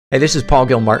Hey, this is Paul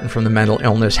Gilmartin from the Mental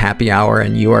Illness Happy Hour,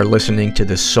 and you are listening to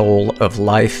The Soul of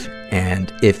Life.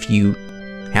 And if you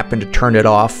happen to turn it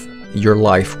off, your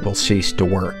life will cease to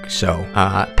work. So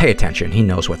pay attention. He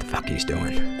knows what the fuck he's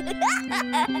doing.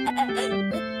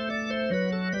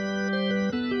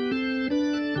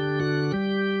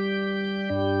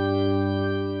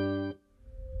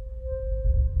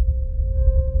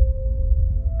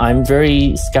 I'm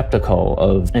very skeptical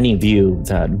of any view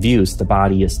that views the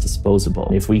body as disposable.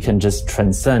 If we can just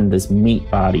transcend this meat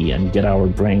body and get our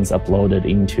brains uploaded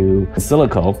into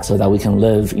silico so that we can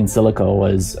live in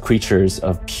silico as creatures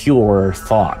of pure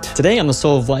thought. Today on The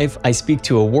Soul of Life, I speak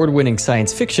to award-winning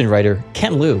science fiction writer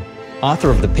Ken Liu,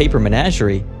 author of The Paper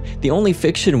Menagerie, the only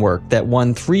fiction work that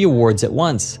won 3 awards at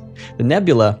once: the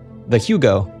Nebula, the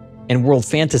Hugo, and World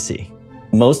Fantasy.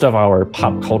 Most of our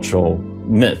pop cultural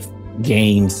myth,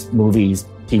 games, movies,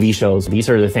 TV shows, these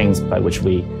are the things by which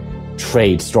we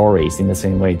trade stories in the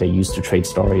same way they used to trade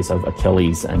stories of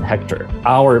Achilles and Hector.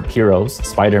 Our heroes,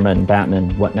 Spider-Man,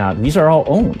 Batman, whatnot, these are all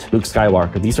owned. Luke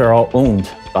Skywalker, these are all owned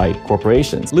by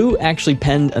corporations. Liu actually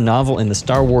penned a novel in the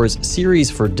Star Wars series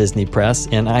for Disney Press,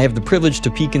 and I have the privilege to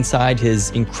peek inside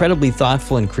his incredibly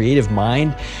thoughtful and creative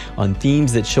mind on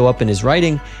themes that show up in his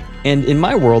writing and in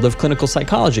my world of clinical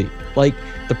psychology, like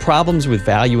the problems with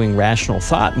valuing rational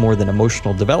thought more than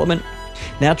emotional development,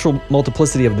 natural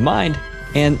multiplicity of the mind,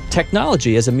 and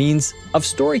technology as a means of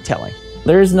storytelling.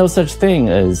 There is no such thing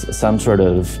as some sort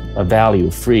of a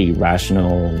value-free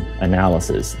rational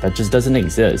analysis. That just doesn't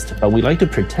exist. But we like to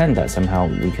pretend that somehow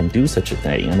we can do such a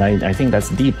thing, and I think that's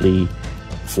deeply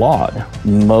flawed.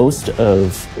 Most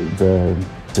of the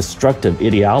destructive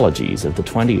ideologies of the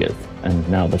 20th and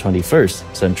now the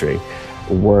 21st century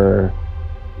were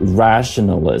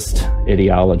rationalist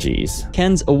ideologies.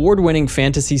 Ken's award-winning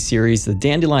fantasy series, The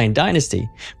Dandelion Dynasty,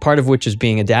 part of which is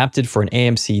being adapted for an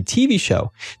AMC TV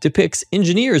show, depicts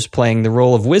engineers playing the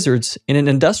role of wizards in an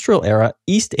industrial-era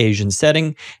East Asian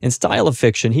setting and style of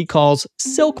fiction he calls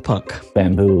silk punk.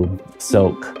 Bamboo,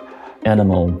 silk,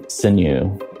 animal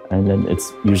sinew, and then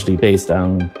it's usually based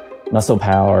on muscle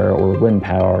power or wind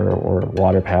power or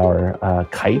water power,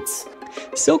 kites.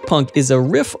 Silkpunk is a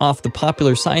riff off the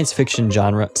popular science fiction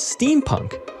genre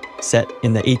steampunk. Set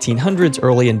in the 1800s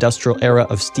early industrial era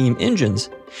of steam engines,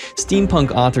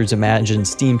 steampunk authors imagined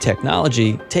steam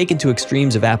technology taken to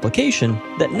extremes of application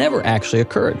that never actually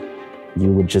occurred.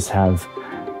 You would just have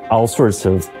all sorts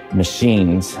of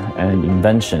machines and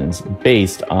inventions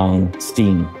based on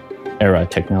steam era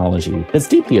technology. It's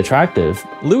deeply attractive.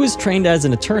 Liu is trained as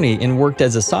an attorney and worked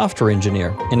as a software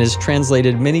engineer and has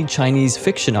translated many Chinese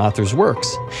fiction authors'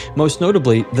 works, most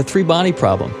notably The Three-Body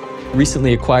Problem,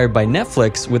 recently acquired by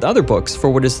Netflix with other books for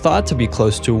what is thought to be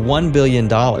close to $1 billion.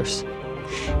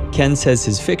 Ken says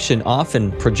his fiction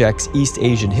often projects East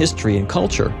Asian history and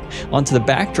culture onto the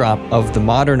backdrop of the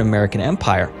modern American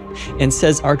empire, and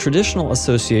says our traditional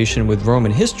association with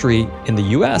Roman history in the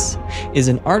US is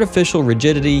an artificial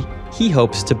rigidity he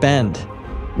hopes to bend.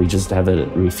 We just have a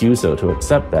refusal to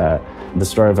accept that the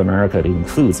story of America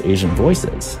includes Asian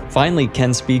voices. Finally,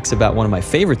 Ken speaks about one of my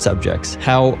favorite subjects,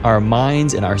 how our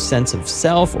minds and our sense of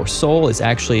self or soul is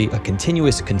actually a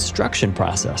continuous construction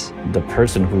process. The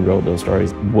person who wrote those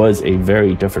stories was a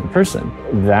very different person.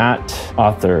 That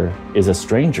author is a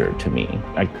stranger to me.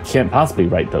 I can't possibly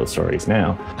write those stories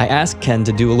now. I asked Ken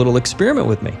to do a little experiment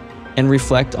with me and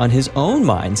reflect on his own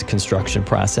mind's construction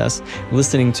process,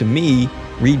 listening to me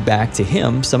read back to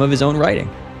him some of his own writing.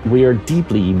 We are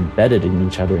deeply embedded in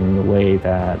each other in a way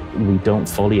that we don't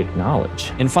fully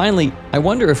acknowledge. And finally, I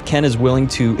wonder if Ken is willing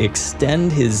to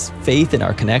extend his faith in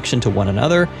our connection to one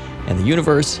another and the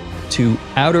universe to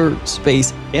outer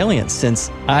space aliens, since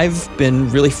I've been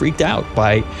really freaked out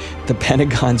by the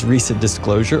Pentagon's recent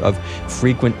disclosure of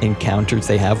frequent encounters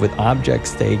they have with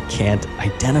objects they can't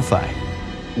identify.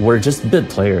 We're just bit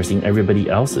players in everybody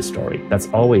else's story. That's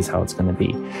always how it's going to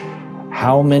be.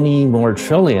 How many more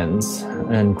trillions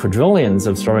and quadrillions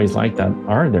of stories like that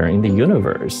are there in the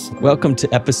universe? Welcome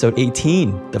to episode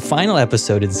 18, the final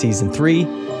episode in season 3,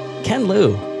 Ken Liu.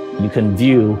 You can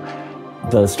view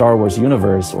the Star Wars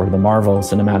universe or the Marvel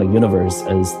Cinematic Universe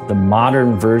as the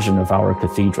modern version of our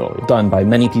cathedral, done by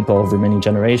many people over many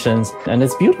generations. And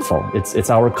it's beautiful. It's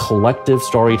our collective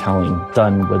storytelling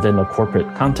done within a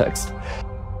corporate context.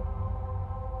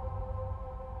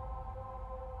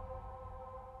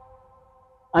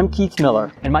 I'm Keith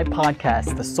Miller, and my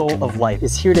podcast, The Soul of Life,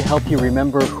 is here to help you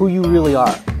remember who you really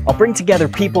are. I'll bring together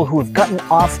people who have gotten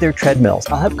off their treadmills.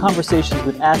 I'll have conversations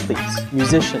with athletes,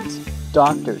 musicians,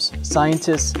 doctors,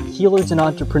 scientists, healers, and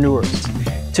entrepreneurs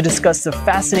to discuss the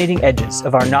fascinating edges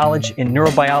of our knowledge in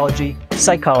neurobiology,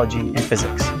 psychology, and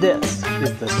physics. This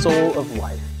is the soul of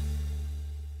life.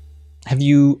 Have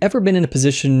you ever been in a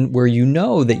position where you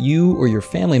know that you or your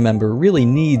family member really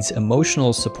needs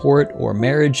emotional support or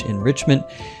marriage enrichment,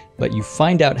 but you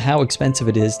find out how expensive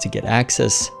it is to get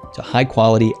access to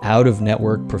high-quality,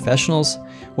 out-of-network professionals?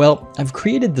 Well, I've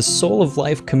created the Soul of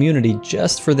Life community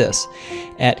just for this.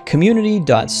 At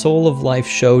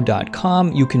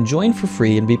community.souloflifeshow.com, you can join for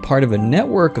free and be part of a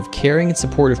network of caring and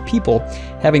supportive people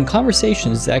having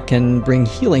conversations that can bring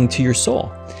healing to your soul.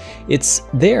 It's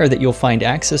there that you'll find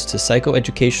access to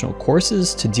psychoeducational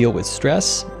courses to deal with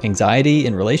stress, anxiety,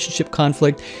 and relationship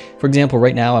conflict. For example,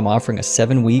 right now I'm offering a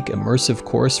 7-week immersive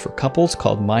course for couples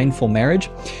called Mindful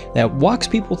Marriage that walks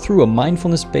people through a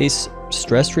mindfulness-based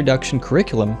stress reduction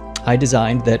curriculum I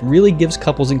designed that really gives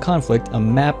couples in conflict a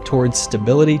map towards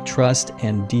stability, trust,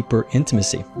 and deeper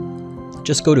intimacy.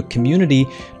 Just go to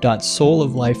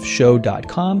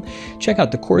community.souloflifeshow.com, check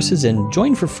out the courses, and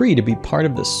join for free to be part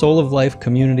of the Soul of Life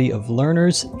community of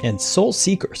learners and soul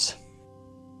seekers.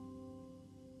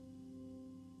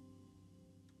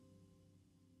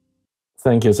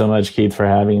 Thank you so much, Keith, for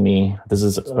having me. This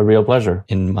is a real pleasure.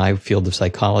 In my field of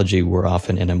psychology, we're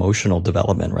often in emotional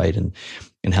development, right? And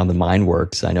how the mind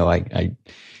works. I know I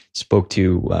spoke to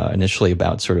you initially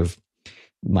about sort of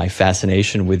my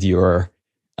fascination with your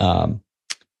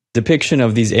depiction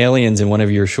of these aliens in one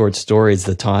of your short stories,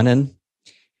 the Taunen,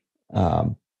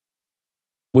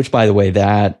 which, by the way,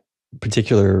 that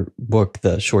particular book,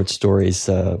 the short stories,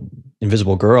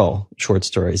 Invisible Girl short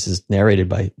stories, is narrated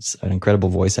by an incredible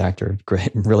voice actor. Great,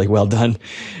 really well done.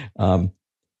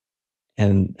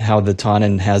 And how the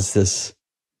Taunen has this,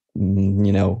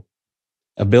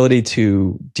 ability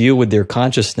to deal with their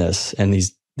consciousness and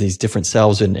these different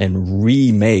selves and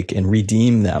remake and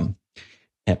redeem them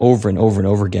and over and over and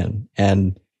over again.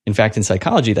 And in fact, in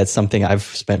psychology, that's something I've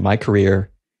spent my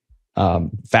career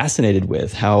fascinated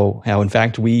with, how in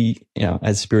fact we,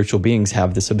 as spiritual beings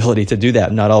have this ability to do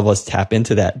that. Not all of us tap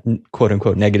into that quote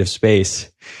unquote negative space.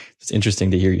 It's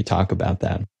interesting to hear you talk about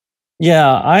that.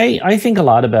 Yeah, I think a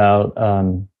lot about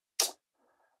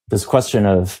this question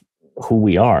of who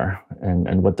we are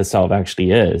and what the self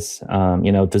actually is.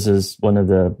 This is one of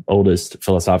the oldest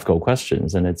philosophical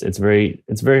questions, and it's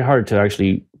very hard to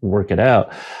actually work it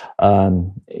out.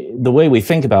 The way we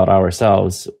think about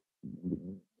ourselves,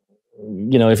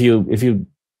 if you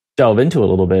delve into it a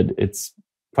little bit, it's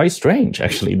quite strange,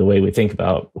 actually, the way we think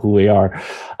about who we are.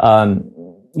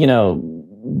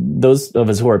 Those of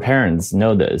us who are parents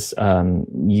know this.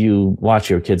 You watch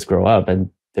your kids grow up, and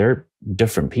they're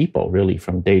different people, really,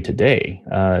 from day to day.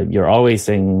 You're always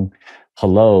saying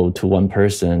hello to one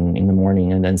person in the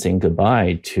morning and then saying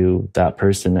goodbye to that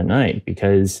person at night,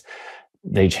 because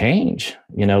they change.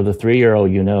 The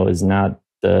 3-year-old is not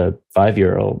the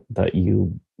 5-year-old that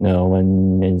you know,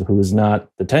 and who's not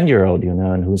the 10-year-old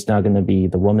and who's not going to be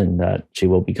the woman that she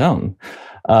will become.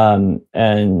 And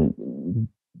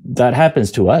that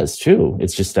happens to us too.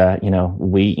 It's just that,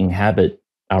 we inhabit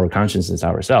our consciousness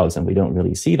ourselves, and we don't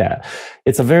really see that.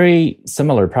 It's a very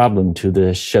similar problem to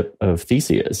the ship of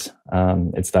Theseus.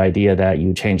 It's the idea that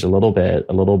you change a little bit.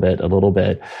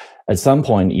 At some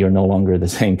point, you're no longer the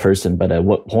same person, but at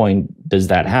what point does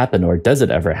that happen, or does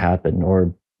it ever happen?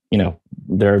 Or,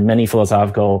 there are many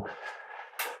philosophical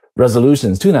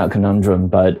resolutions to that conundrum,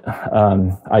 but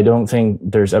I don't think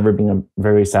there's ever been a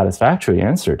very satisfactory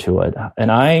answer to it. And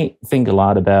I think a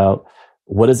lot about,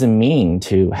 what does it mean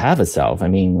to have a self? I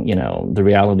mean, the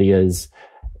reality is,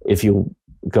 if you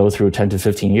go through 10 to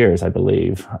 15 years, I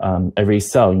believe, every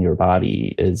cell in your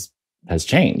body has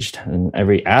changed, and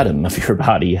every atom of your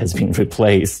body has been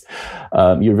replaced.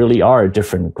 You really are a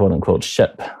different quote unquote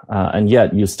ship. And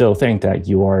yet you still think that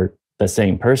you are the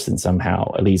same person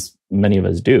somehow, at least many of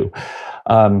us do.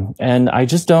 And I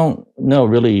just don't know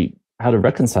really how to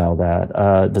reconcile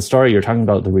that. The story you're talking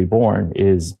about, The Reborn,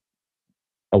 is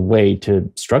a way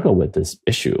to struggle with this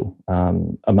issue,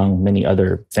 among many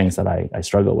other things that I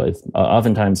struggle with.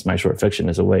 Oftentimes, my short fiction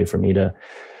is a way for me to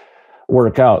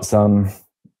work out some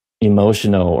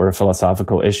emotional or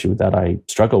philosophical issue that I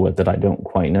struggle with, that I don't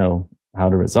quite know how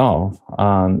to resolve.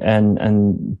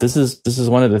 And this is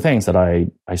one of the things that I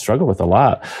struggle with a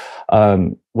lot.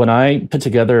 When I put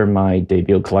together my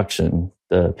debut collection,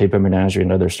 the Paper Menagerie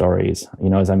and Other Stories,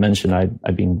 as I mentioned,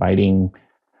 I've been writing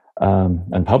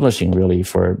and publishing really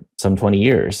for some 20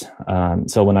 years.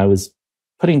 So when I was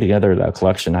putting together that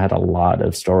collection, I had a lot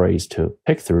of stories to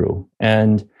pick through.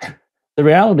 And the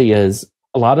reality is,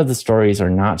 a lot of the stories are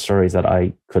not stories that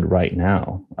I could write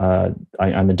now.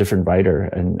 I'm a different writer,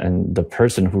 and the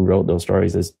person who wrote those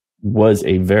stories was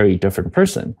a very different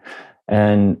person.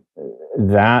 And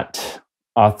that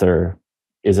author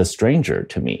is a stranger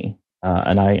to me.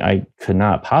 And I could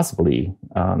not possibly,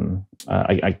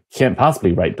 I can't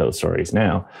possibly write those stories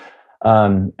now.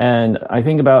 And I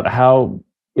think about how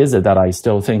is it that I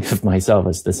still think of myself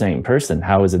as the same person?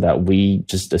 How is it that we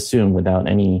just assume without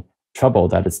any trouble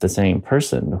that it's the same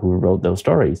person who wrote those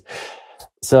stories?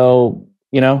 So,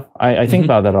 I think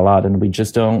about that a lot, and we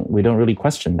don't really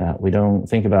question that. We don't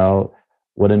think about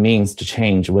what it means to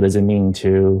change. What does it mean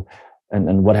to,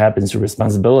 and what happens to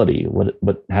responsibility?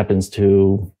 What happens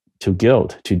to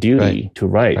guilt, to duty, to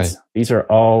rights? Right. These are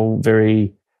all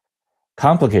very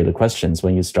complicated questions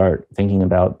when you start thinking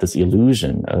about this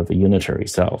illusion of a unitary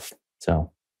self.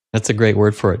 So that's a great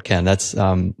word for it, Ken. That's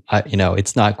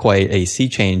it's not quite a sea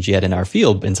change yet in our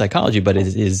field in psychology, but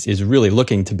it is really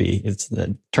looking to be. It's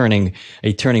a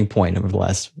turning point over the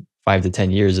last 5 to 10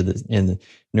 years in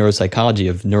neuropsychology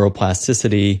of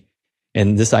neuroplasticity,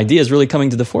 and this idea is really coming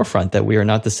to the forefront that we are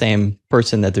not the same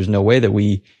person. That there's no way that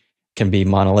we can be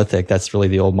monolithic. That's really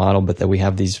the old model, but that we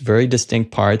have these very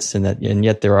distinct parts, and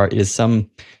yet there is some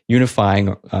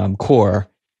unifying core,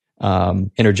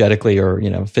 energetically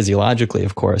or physiologically,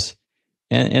 of course.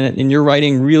 And your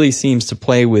writing really seems to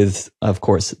play with, of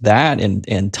course, that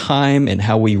and time and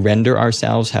how we render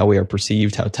ourselves, how we are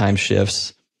perceived, how time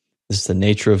shifts. This is the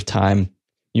nature of time.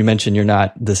 You mentioned you're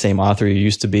not the same author you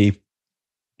used to be.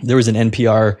 There was an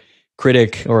NPR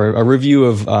critic or a review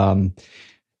of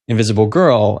Invisible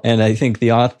Girl, and I think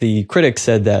the critic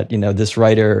said that this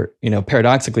writer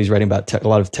paradoxically is writing about a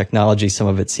lot of technology. Some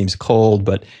of it seems cold,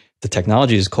 but the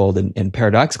technology is cold, and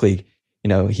paradoxically,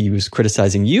 he was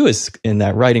criticizing you in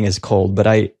that writing as cold. But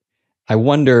I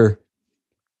wonder,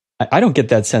 I don't get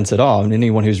that sense at all. And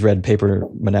anyone who's read Paper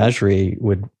Menagerie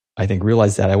would, I think,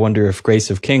 realize that. I wonder if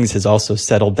Grace of Kings has also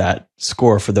settled that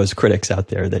score for those critics out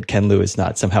there, that Ken Liu is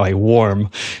not somehow a warm,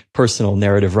 personal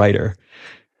narrative writer.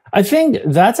 I think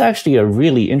that's actually a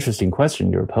really interesting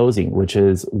question you're posing, which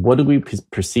is, what do we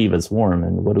perceive as warm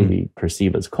and what do we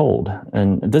perceive as cold?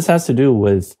 And this has to do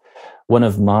with one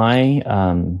of my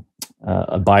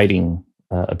abiding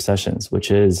obsessions,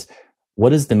 which is,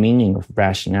 what is the meaning of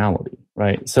rationality,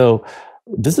 right? So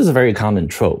this is a very common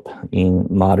trope in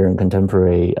modern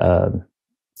contemporary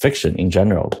fiction in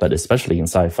general, but especially in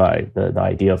sci-fi, the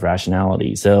idea of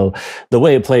rationality. So the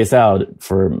way it plays out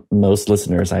for most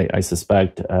listeners, I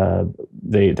suspect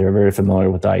they're very familiar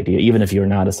with the idea. Even if you're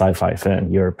not a sci-fi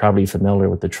fan, you're probably familiar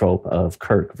with the trope of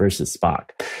Kirk versus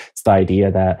Spock. It's the idea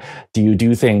that, do you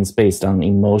do things based on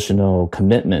emotional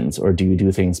commitments, or do you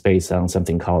do things based on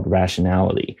something called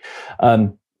rationality?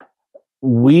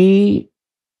 We,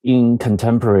 in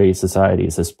contemporary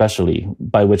societies, especially,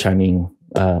 by which I mean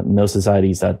most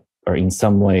societies that are in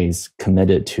some ways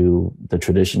committed to the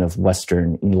tradition of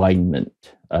Western Enlightenment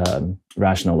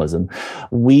rationalism,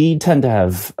 we tend to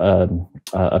have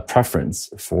a preference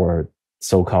for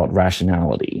so-called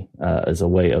rationality as a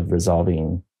way of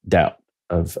resolving doubt,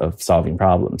 of solving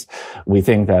problems. We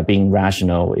think that being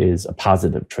rational is a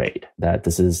positive trait, that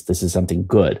this is something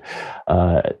good,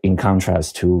 in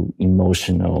contrast to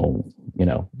emotional,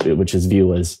 which is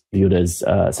viewed as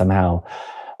somehow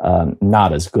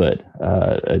not as good,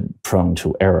 prone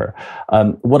to error.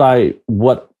 What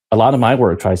a lot of my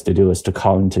work tries to do is to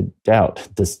call into doubt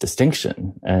this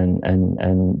distinction,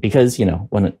 and because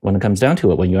when it comes down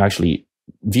to it, when you actually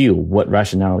view what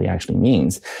rationality actually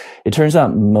means, it turns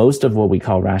out most of what we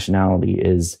call rationality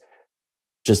is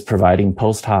just providing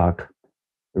post hoc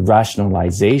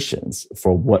rationalizations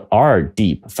for what are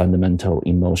deep, fundamental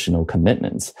emotional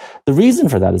commitments. The reason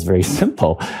for that is very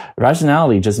simple.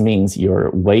 Rationality just means you're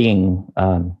weighing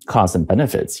costs and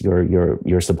benefits.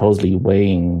 You're supposedly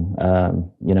weighing,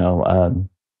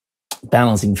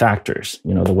 balancing factors.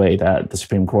 The way that the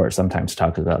Supreme Court sometimes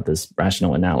talks about this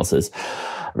rational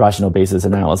basis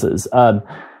analysis.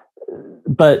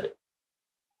 But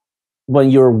when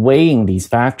you're weighing these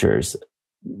factors,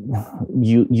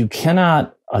 you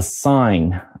cannot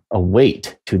assign a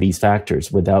weight to these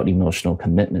factors without emotional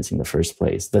commitments in the first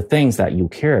place. The things that you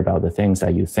care about, the things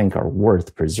that you think are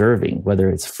worth preserving, whether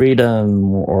it's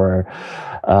freedom or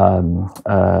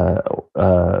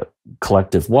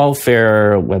collective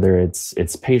welfare, whether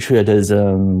it's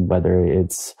patriotism, whether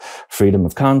it's freedom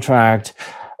of contract,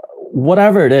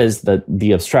 whatever it is that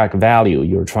the abstract value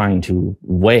you're trying to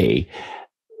weigh,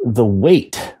 the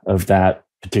weight of that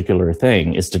particular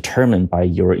thing is determined by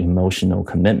your emotional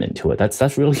commitment to it.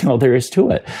 That's really all there is to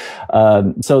it.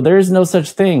 So there is no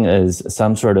such thing as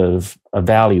some sort of a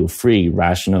value-free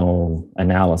rational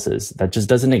analysis. That just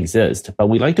doesn't exist. But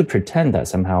we like to pretend that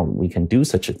somehow we can do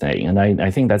such a thing. And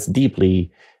I think that's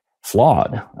deeply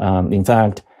flawed. In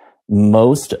fact,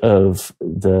 most of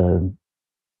the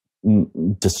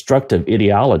destructive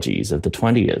ideologies of the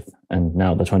 20th and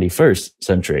now the 21st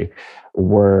century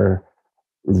were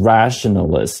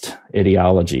rationalist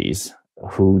ideologies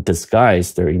who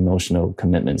disguise their emotional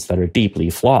commitments that are deeply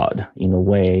flawed in a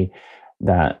way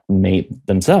that made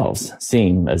themselves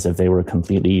seem as if they were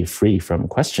completely free from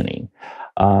questioning.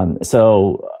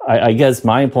 So I guess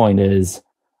my point is,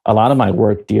 a lot of my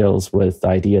work deals with the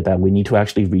idea that we need to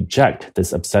actually reject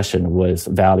this obsession with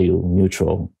value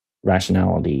neutral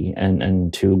rationality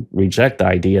and to reject the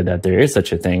idea that there is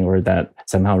such a thing or that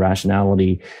somehow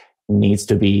rationality needs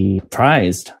to be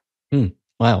prized.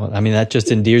 Wow. I mean, that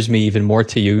just endears me even more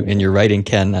to you in your writing,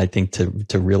 Ken, I think,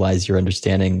 to realize your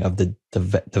understanding of the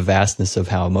vastness of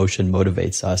how emotion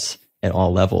motivates us at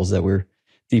all levels, that we're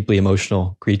deeply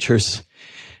emotional creatures,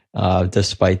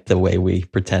 despite the way we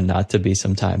pretend not to be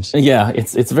sometimes. Yeah,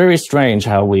 it's very strange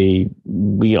how we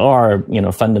are,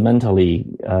 fundamentally,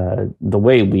 the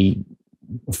way we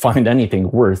find anything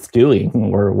worth doing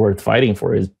or worth fighting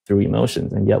for is through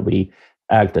emotions, and yet we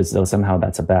act as though somehow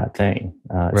that's a bad thing.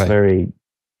 It's right. Very,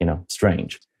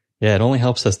 strange. Yeah, it only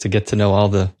helps us to get to know all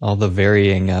the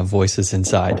varying voices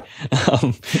inside,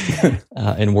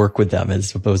 and work with them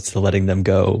as opposed to letting them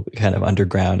go kind of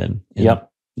underground and yep.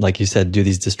 Like you said, do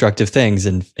these destructive things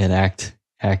and act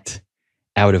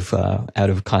out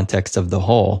of context of the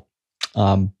whole.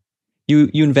 You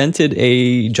invented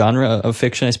a genre of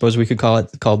fiction, I suppose we could call it,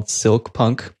 called silk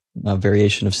punk, a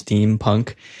variation of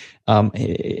steampunk.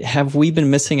 Have we been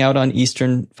missing out on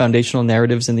Eastern foundational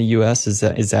narratives in the U.S.? Is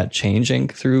that changing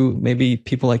through maybe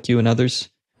people like you and others?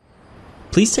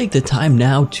 Please take the time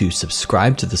now to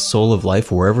subscribe to The Soul of Life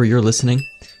wherever you're listening.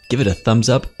 Give it a thumbs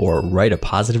up or write a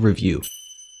positive review.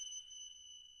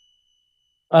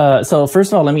 So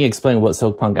first of all, let me explain what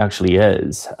silk punk actually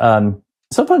is.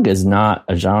 Silk punk is not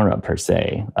a genre per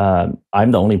se.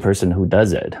 I'm the only person who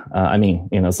does it.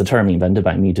 It's a term invented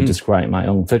by me to describe my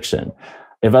own fiction.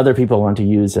 If other people want to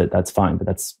use it, that's fine, but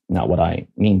that's not what I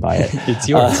mean by it. It's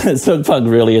yours. Silk punk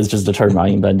really is just a term I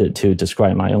invented to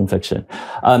describe my own fiction.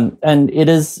 And it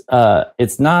is,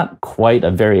 it's not quite a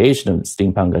variation of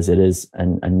steampunk as it is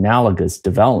an analogous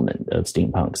development of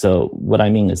steampunk. So what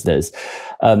I mean is this,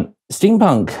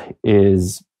 steampunk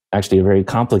is actually a very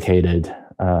complicated,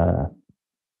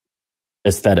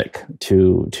 aesthetic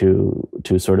to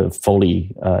sort of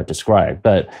fully, describe,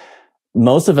 but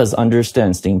most of us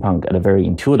understand steampunk at a very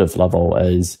intuitive level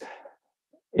as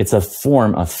it's a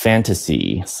form of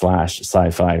fantasy /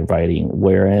 sci-fi writing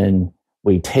wherein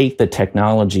we take the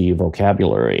technology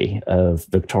vocabulary of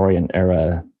Victorian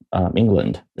era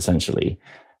England, essentially,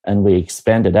 and we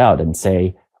expand it out and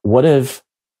say, what if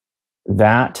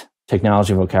that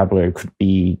technology vocabulary could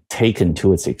be taken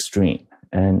to its extreme?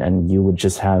 And you would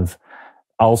just have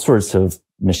all sorts of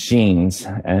machines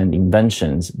and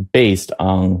inventions based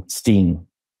on steam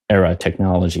era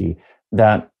technology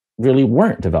that really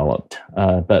weren't developed.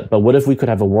 But what if we could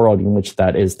have a world in which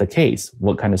that is the case?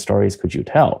 What kind of stories could you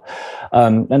tell?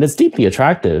 And it's deeply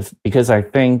attractive because I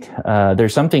think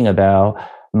there's something about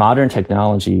modern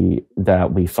technology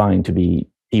that we find to be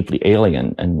deeply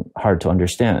alien and hard to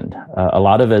understand. A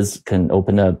lot of us can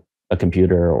open up a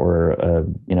computer or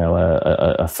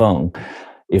a phone.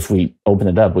 If we open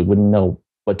it up, we wouldn't know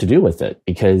what to do with it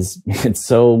because it's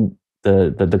so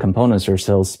the components are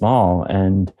so small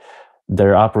and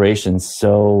their operations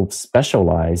so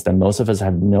specialized that most of us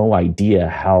have no idea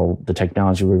how the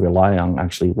technology we rely on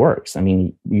actually works. I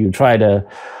mean, you try to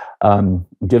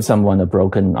give someone a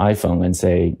broken iPhone and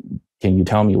say, "Can you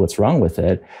tell me what's wrong with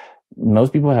it?"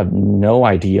 Most people have no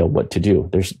idea what to do.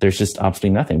 There's just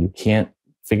absolutely nothing. You can't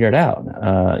figure it out.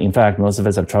 In fact, most of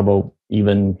us have trouble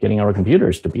even getting our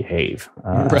computers to behave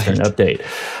after an update.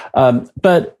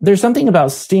 But there's something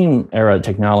about steam era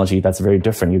technology that's very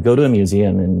different. You go to a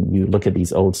museum and you look at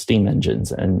these old steam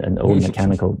engines and old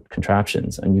mechanical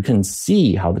contraptions, and you can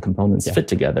see how the components fit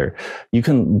together. You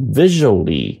can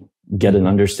visually get an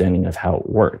understanding of how it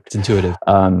works. It's intuitive.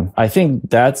 I think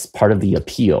that's part of the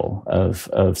appeal of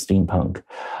steampunk.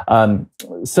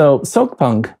 So silk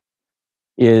punk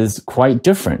is quite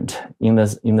different in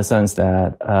the sense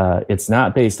that it's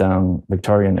not based on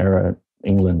Victorian era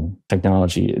England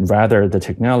technology. Rather, the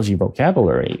technology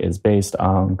vocabulary is based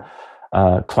on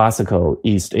classical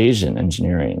East Asian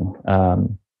engineering,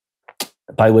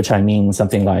 by which I mean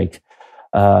something like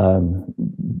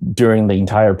during the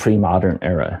entire pre-modern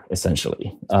era,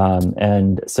 essentially.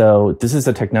 And so this is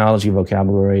a technology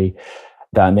vocabulary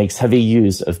that makes heavy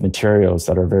use of materials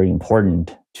that are very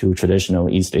important to traditional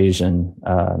East Asian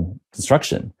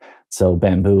construction. So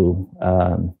bamboo,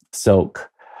 silk,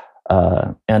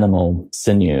 animal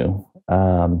sinew,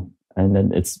 and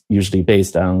then it's usually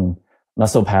based on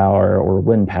muscle power or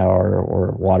wind power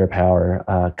or water power,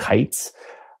 kites,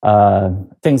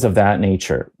 things of that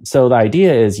nature. So the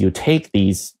idea is you take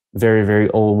these very, very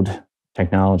old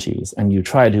technologies and you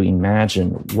try to imagine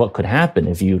what could happen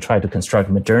if you try to construct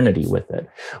modernity with it.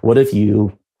 What if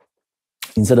you,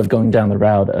 instead of going down the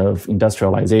route of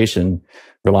industrialization,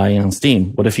 relying on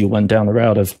steam, what if you went down the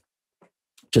route of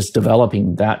just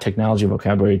developing that technology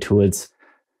vocabulary to its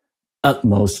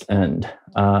utmost end?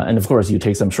 And of course, you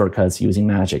take some shortcuts using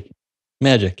magic.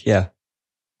 Magic, yeah.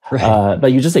 Right.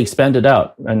 But you just expand it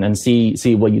out and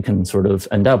see what you can sort of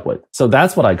end up with. So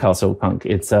that's what I call soapunk.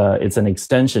 It's an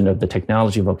extension of the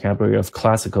technology vocabulary of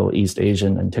classical East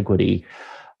Asian antiquity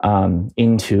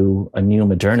into a new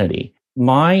modernity.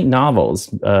 My novels,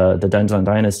 the Dandelion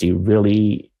Dynasty,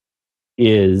 really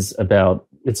is about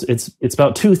it's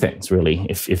about two things, really,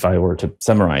 if I were to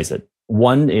summarize it.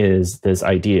 One is this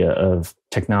idea of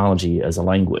technology as a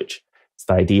language. It's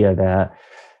the idea that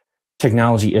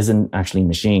technology isn't actually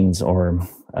machines or,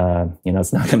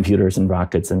 it's not computers and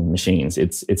rockets and machines.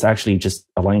 It's actually just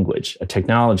a language. A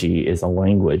technology is a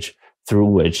language through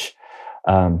which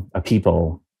a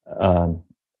people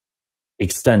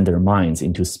extend their minds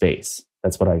into space.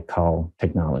 That's what I call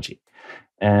technology.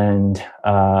 And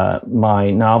my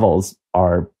novels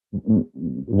are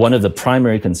one of the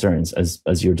primary concerns,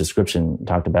 as your description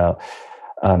talked about.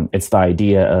 It's the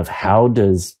idea of how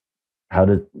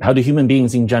do human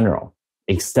beings in general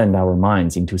extend our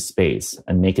minds into space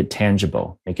and make it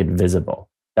tangible, make it visible?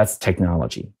 That's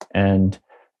technology. And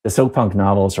the soapunk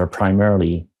novels are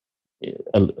primarily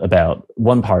about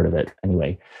one part of it,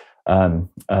 anyway.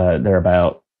 They're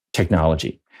about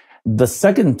technology. The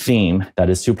second theme that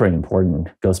is super important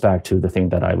goes back to the thing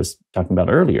that I was talking about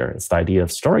earlier. It's the idea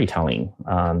of storytelling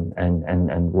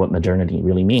and what modernity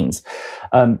really means.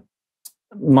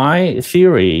 My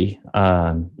theory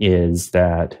is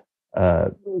that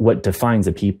what defines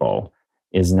a people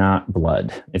is not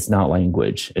blood, it's not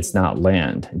language, it's not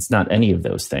land, it's not any of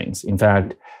those things. In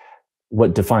fact,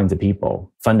 what defines a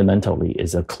people fundamentally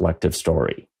is a collective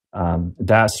story.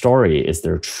 That story is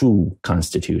their true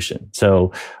constitution.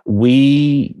 So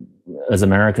we, as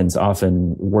Americans,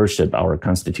 often worship our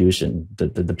constitution,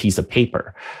 the piece of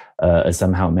paper, as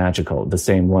somehow magical, the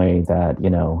same way that,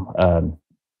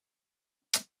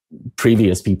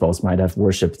 previous peoples might have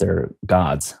worshipped their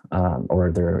gods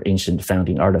or their ancient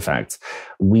founding artifacts.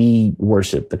 We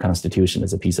worship the Constitution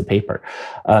as a piece of paper.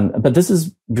 But this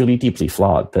is really deeply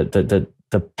flawed.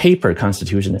 The paper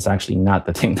Constitution is actually not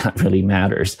the thing that really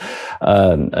matters.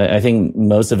 I think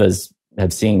most of us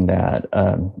have seen that.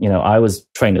 I was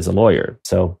trained as a lawyer,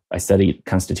 so I studied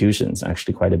constitutions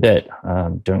actually quite a bit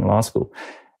during law school.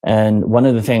 And one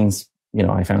of the things,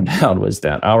 I found out was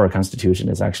that our Constitution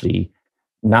is actually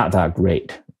not that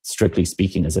great, strictly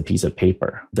speaking, as a piece of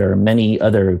paper. There are many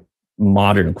other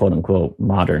modern, quote unquote,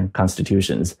 modern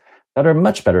constitutions that are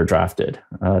much better drafted,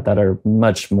 that are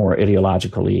much more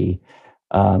ideologically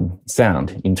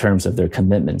sound in terms of their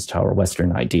commitments to our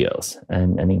Western ideals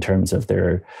and in terms of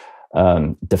their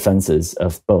defenses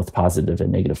of both positive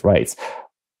and negative rights.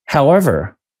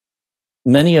 However,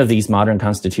 many of these modern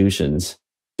constitutions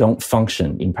don't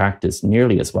function in practice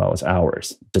nearly as well as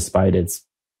ours, despite its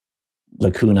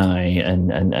lacunae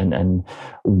and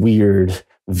weird,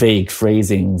 vague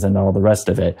phrasings and all the rest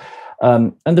of it.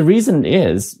 And the reason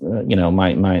is,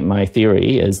 my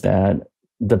theory is that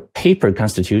the paper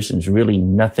constitution is really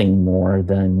nothing more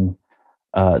than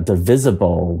the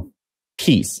visible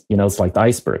piece. It's like the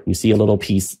iceberg. You see a little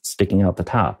piece sticking out the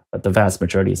top, but the vast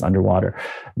majority is underwater.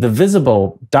 The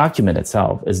visible document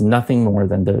itself is nothing more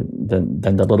than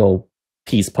the little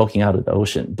piece poking out of the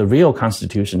ocean. The real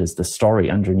Constitution is the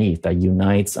story underneath that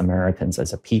unites Americans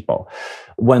as a people.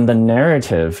 When the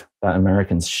narrative that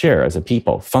Americans share as a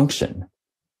people function,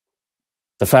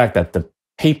 the fact that the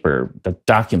paper, the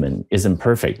document isn't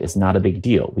perfect is not a big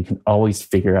deal. We can always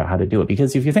figure out how to do it.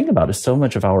 Because if you think about it, so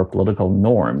much of our political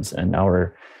norms and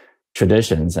our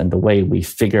traditions and the way we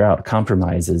figure out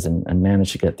compromises and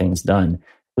manage to get things done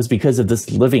was because of this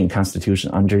living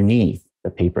Constitution underneath the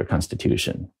paper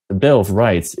Constitution. The Bill of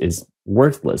Rights is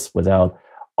worthless without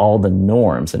all the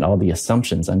norms and all the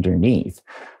assumptions underneath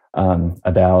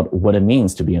about what it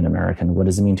means to be an American, what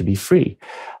does it mean to be free.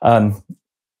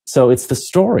 So it's the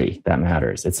story that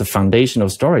matters. It's a foundational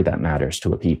story that matters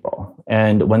to a people.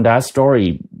 And when that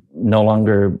story no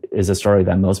longer is a story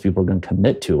that most people are going to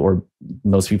commit to, or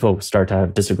most people start to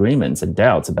have disagreements and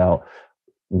doubts about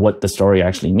what the story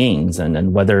actually means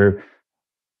and whether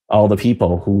all the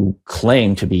people who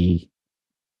claim to be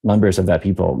members of that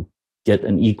people get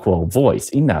an equal voice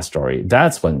in that story,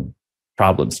 that's when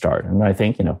problems start. And I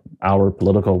think, our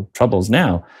political troubles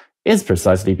now is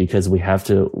precisely because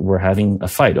we're having a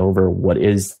fight over what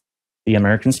is the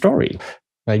American story.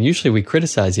 Right. Usually we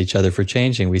criticize each other for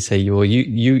changing. We say, well,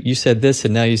 you said this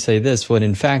and now you say this. When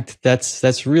in fact,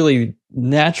 that's really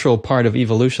natural part of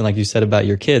evolution. Like you said about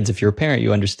your kids. If you're a parent,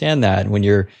 you understand that. When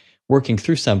you're working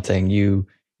through something, you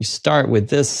start with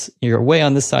this, you're way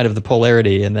on this side of the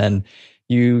polarity, and then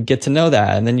you get to know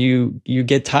that, and then you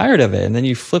get tired of it, and then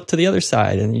you flip to the other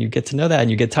side, and you get to know that,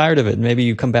 and you get tired of it, and maybe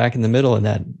you come back in the middle, and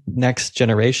that next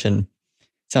generation,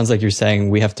 sounds like you're saying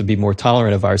we have to be more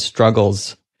tolerant of our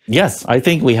struggles. Yes, I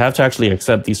think we have to actually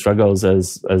accept these struggles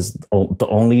as the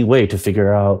only way to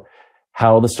figure out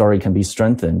how the story can be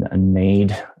strengthened and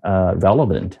made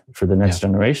relevant for the next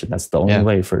generation. That's the only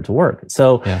way for it to work.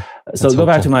 So go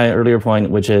back to my earlier point,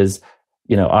 which is,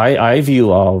 I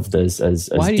view all of this as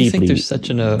why deeply. Do you think there's such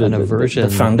an aversion?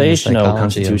 The foundational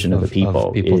constitution of the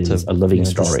people is a living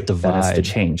story that has to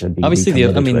change and be obviously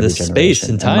the space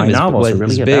and time is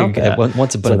really big.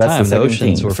 Once upon a time, the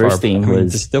oceans were first theme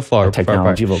was still far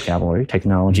technology vocabulary.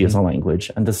 Technology is a language,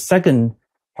 and the second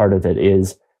part of it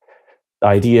is the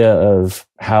idea of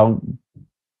how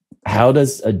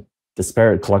does a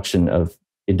disparate collection of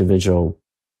individual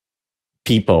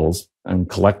peoples and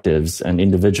collectives and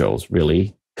individuals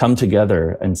really come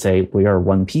together and say, we are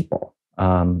one people.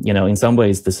 In some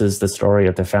ways, this is the story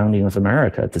of the founding of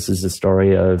America. This is the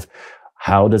story of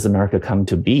how does America come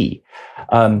to be.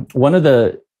 One of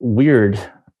the weird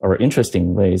or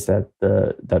interesting ways that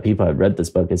people have read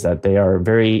this book is that they are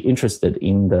very interested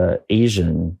in the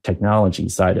Asian technology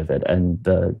side of it and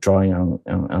the drawing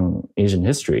on Asian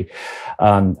history.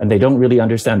 And they don't really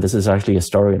understand this is actually a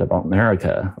story about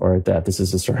America, or that this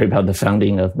is a story about the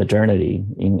founding of modernity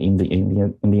in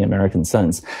the American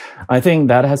sense. I think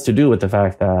that has to do with the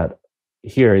fact that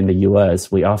here in the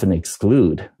US, we often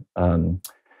exclude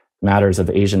matters of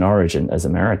Asian origin as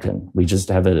American. We just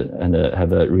have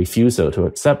a refusal to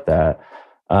accept that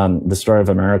the story of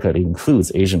America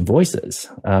includes Asian voices.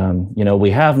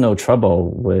 We have no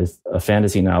trouble with a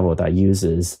fantasy novel that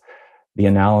uses the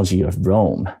analogy of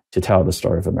Rome to tell the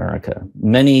story of America.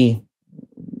 Many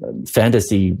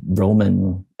fantasy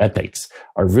Roman epics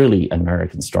are really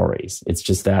American stories. It's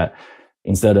just that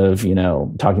instead of,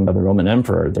 talking about the Roman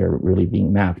emperor, they're really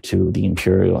being mapped to the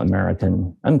imperial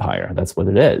American empire. That's what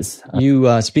it is.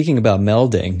 You, speaking about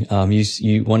melding,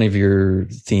 you one of your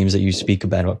themes that you speak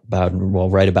about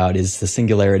write about is the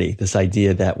singularity, this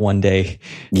idea that one day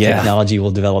technology will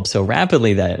develop so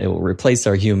rapidly that it will replace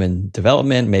our human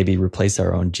development, maybe replace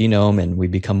our own genome, and we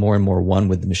become more and more one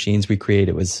with the machines we create.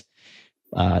 There was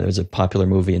a popular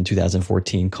movie in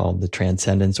 2014 called The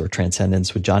Transcendence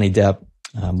with Johnny Depp,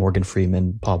 Morgan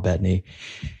Freeman, Paul Bettany,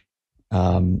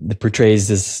 that portrays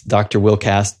this Dr. Will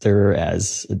Castor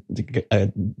as a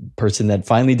person that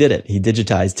finally did it. He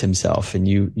digitized himself, and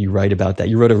you write about that.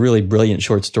 You wrote a really brilliant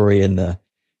short story in the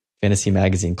fantasy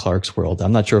magazine Clark's World.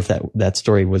 I'm not sure if that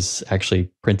story was actually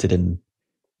printed in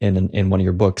one of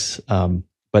your books,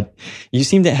 but you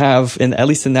seem to have, at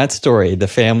least in that story, the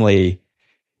family.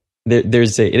 I'm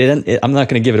not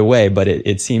going to give it away, but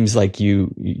it seems like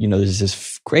there's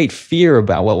this great fear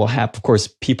about what will happen. Of course,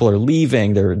 people are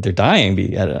leaving; they're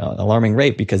dying at an alarming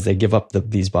rate because they give up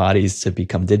these bodies to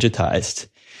become digitized.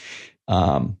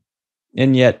 And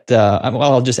yet,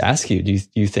 I'll just ask you: do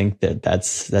you think that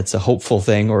that's a hopeful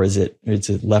thing, or is it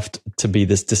left to be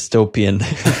this dystopian,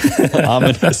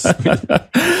 ominous?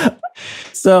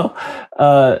 So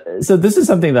this is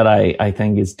something that I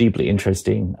think is deeply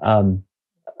interesting.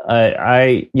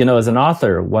 As an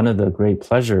author, one of the great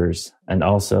pleasures, and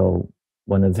also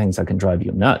one of the things that can drive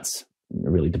you nuts,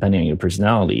 really depending on your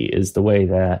personality, is the way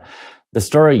that the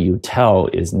story you tell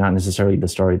is not necessarily the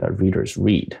story that readers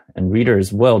read. And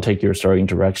readers will take your story in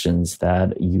directions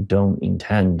that you don't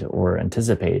intend or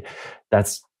anticipate.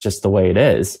 That's just the way it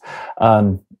is.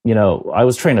 I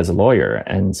was trained as a lawyer,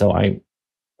 and so I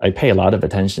pay a lot of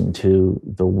attention to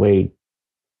the way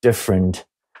different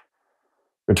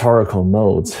rhetorical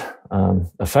modes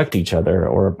affect each other,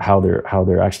 or how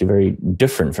they're actually very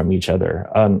different from each other.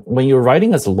 When you're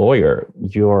writing as a lawyer,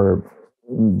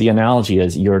 the analogy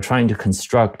is you're trying to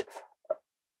construct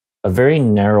a very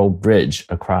narrow bridge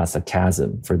across a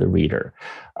chasm for the reader.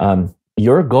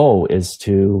 Your goal is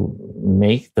to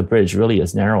make the bridge really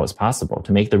as narrow as possible,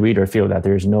 to make the reader feel that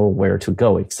there's nowhere to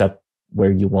go except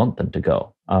where you want them to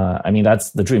go.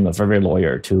 That's the dream of every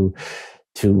lawyer, to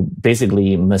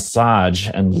basically massage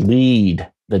and lead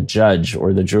the judge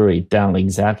or the jury down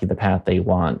exactly the path they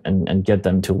want, and get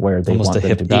them to where they want them to be.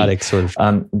 Almost a hypnotic sort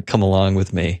of come along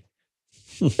with me.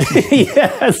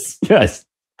 Yes.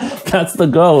 That's the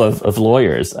goal of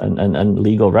lawyers and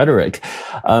legal rhetoric.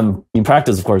 In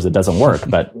practice, of course, it doesn't work,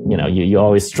 but you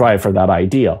always strive for that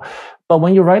ideal. But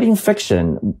when you're writing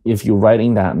fiction, if you write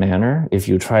in that manner, if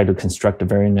you try to construct a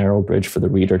very narrow bridge for the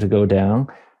reader to go down,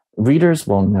 readers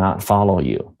will not follow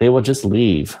you. They will just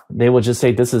leave. They will just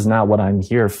say, "This is not what I'm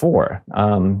here for."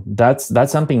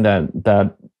 That's something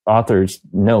that authors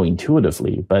know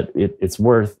intuitively, but it's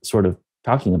worth sort of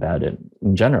talking about it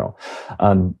in general,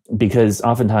 because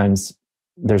oftentimes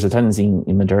there's a tendency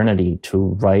in modernity to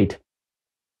write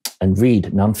and read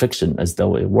nonfiction as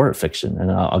though it were fiction.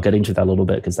 And I'll get into that a little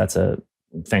bit because that's a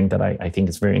thing that I think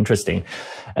is very interesting.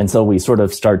 And so we sort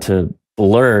of start to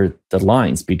blur the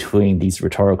lines between these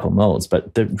rhetorical modes.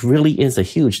 But there really is a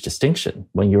huge distinction.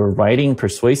 When you're writing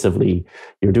persuasively,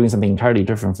 you're doing something entirely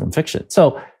different from fiction.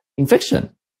 So in fiction,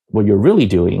 what you're really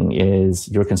doing is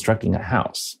you're constructing a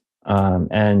house.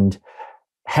 And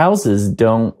houses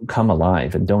don't come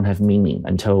alive and don't have meaning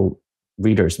until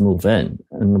readers move in.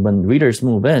 And when readers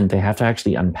move in, they have to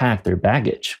actually unpack their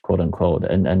baggage, quote unquote,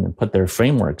 and put their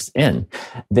frameworks in.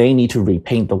 They need to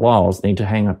repaint the walls. They need to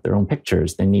hang up their own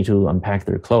pictures. They need to unpack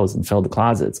their clothes and fill the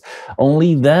closets.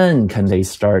 Only then can they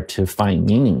start to find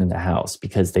meaning in the house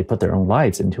because they put their own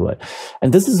lives into it.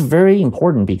 And this is very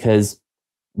important because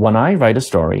when I write a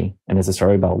story, and it's a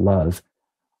story about love,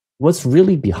 what's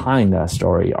really behind that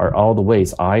story are all the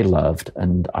ways I loved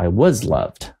and I was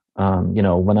loved.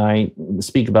 When I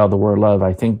speak about the word love,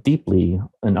 I think deeply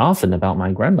and often about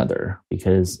my grandmother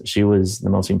because she was the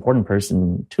most important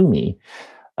person to me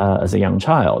as a young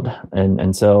child.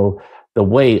 And so the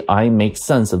way I make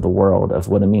sense of the world, of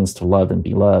what it means to love and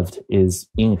be loved, is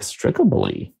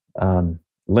inextricably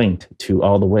linked to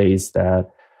all the ways that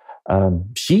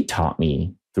she taught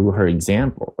me through her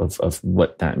example of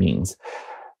what that means.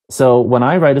 So when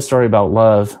I write a story about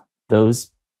love,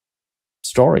 those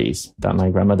stories that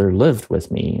my grandmother lived with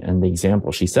me and the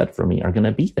example she set for me are going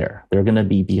to be there. They're going to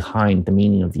be behind the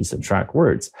meaning of these abstract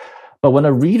words. But when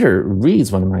a reader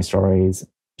reads one of my stories,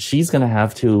 she's going to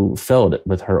have to fill it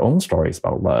with her own stories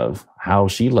about love, how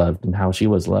she loved and how she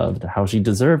was loved, how she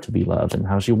deserved to be loved and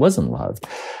how she wasn't loved,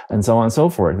 and so on and so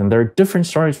forth. And there are different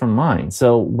stories from mine.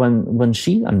 So when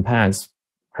she unpacks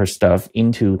her stuff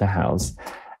into the house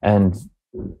and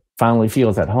finally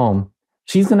feels at home,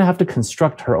 she's going to have to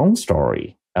construct her own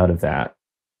story out of that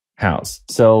house.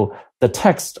 So the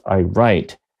text I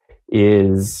write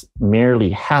is merely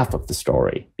half of the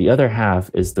story. The other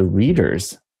half is the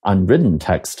reader's unwritten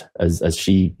text as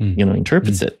she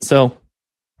interprets it. So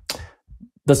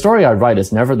the story I write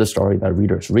is never the story that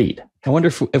readers read. I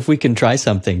wonder if we can try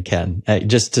something, Ken,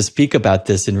 just to speak about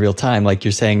this in real time. Like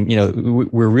you're saying,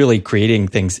 we're really creating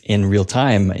things in real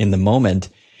time, in the moment.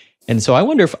 And so I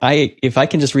wonder if I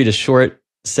can just read a short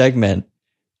segment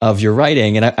of your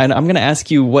writing, and I'm going to ask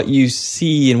you what you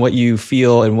see and what you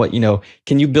feel and what,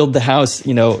 can you build the house,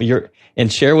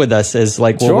 and share with us as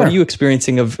like, well, Sure. What are you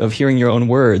experiencing of hearing your own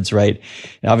words, right?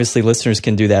 And obviously listeners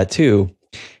can do that too.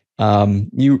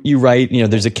 You write,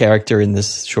 there's a character in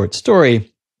this short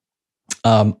story,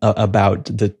 about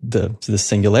the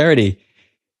singularity,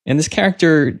 and this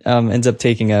character, ends up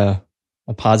taking a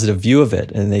positive view of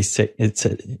it. And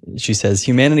she says,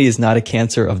 humanity is not a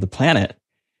cancer of the planet.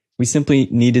 We simply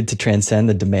needed to transcend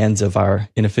the demands of our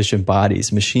inefficient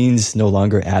bodies, machines no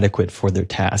longer adequate for their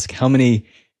task. How many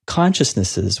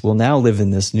consciousnesses will now live in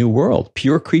this new world?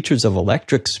 Pure creatures of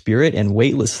electric spirit and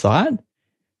weightless thought?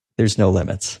 There's no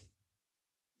limits.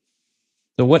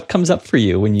 So what comes up for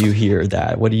you when you hear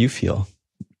that? What do you feel?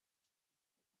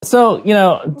 So,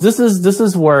 this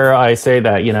is where I say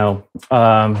that,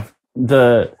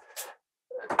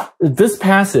 this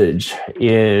passage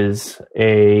is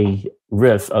a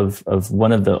riff of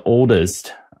one of the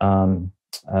oldest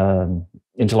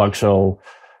intellectual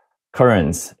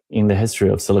currents in the history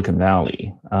of Silicon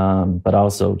Valley, but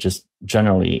also just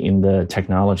generally in the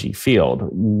technology field.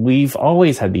 We've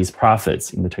always had these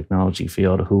prophets in the technology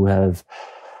field who have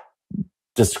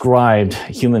described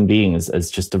human beings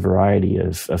as just a variety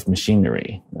of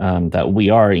machinery, that we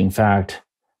are, in fact,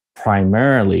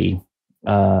 primarily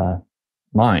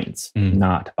minds,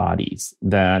 not bodies,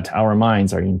 that our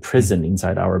minds are imprisoned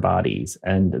inside our bodies.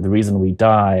 And the reason we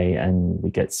die and we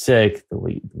get sick,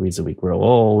 the reason we grow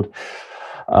old,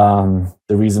 the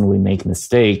reason we make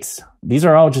mistakes, these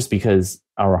are all just because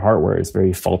our hardware is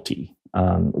very faulty.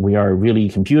 We are really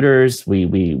computers. We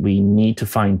need to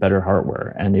find better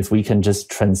hardware. And if we can just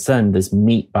transcend this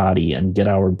meat body and get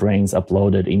our brains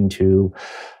uploaded in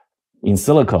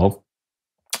silico,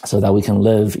 so that we can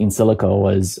live in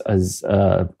silico as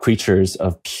creatures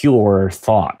of pure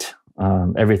thought,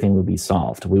 everything would be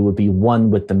solved. We would be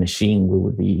one with the machine. We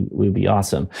would be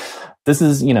awesome. This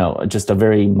is, just a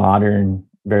very modern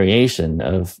variation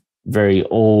of very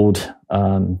old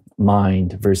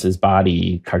mind versus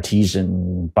body,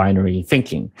 Cartesian binary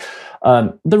thinking.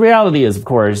 The reality is, of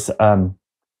course, at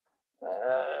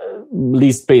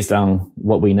least based on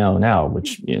what we know now,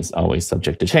 which is always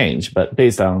subject to change, but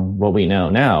based on what we know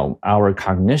now, our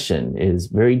cognition is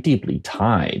very deeply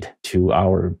tied to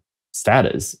our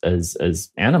status as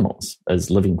animals,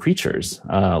 as living creatures.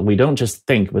 We don't just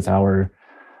think with our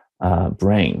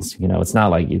brains. It's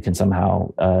not like you can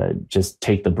somehow just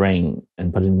take the brain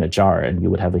and put it in a jar and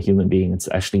you would have a human being. It's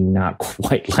actually not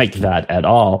quite like that at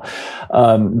all.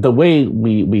 The way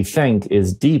we think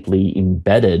is deeply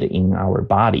embedded in our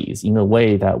bodies in a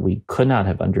way that we could not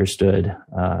have understood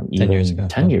even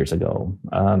 10 years ago.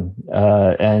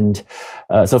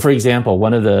 So, for example,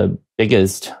 one of the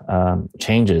biggest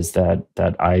changes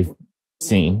that I've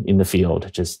seen in the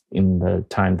field, just in the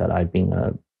time that I've been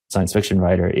a science fiction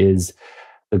writer, is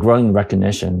the growing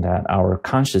recognition that our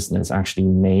consciousness actually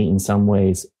may in some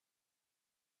ways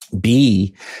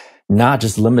be not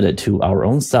just limited to our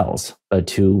own cells, but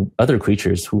to other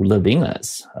creatures who live in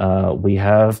us. We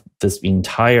have this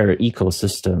entire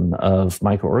ecosystem of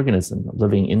microorganisms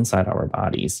living inside our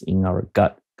bodies, in our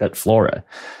gut flora.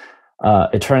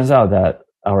 It turns out that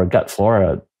our gut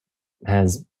flora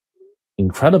has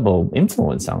incredible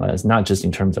influence on us, not just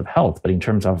in terms of health, but in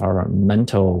terms of our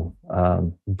mental...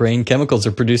 brain chemicals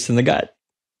are produced in the gut.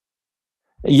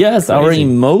 Yes, crazy. Our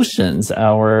emotions,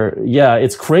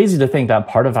 it's crazy to think that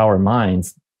part of our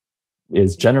minds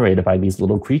is generated by these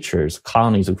little creatures,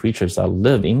 colonies of creatures that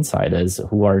live inside us,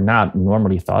 who are not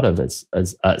normally thought of as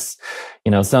us.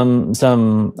 Some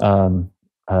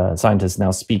scientists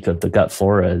now speak of the gut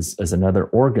flora as another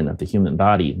organ of the human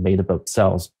body made up of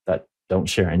cells that don't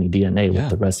share any DNA with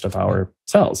the rest of our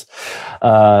cells.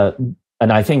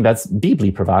 And I think that's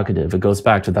deeply provocative. It goes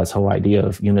back to that whole idea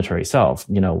of unitary self.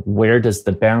 Where does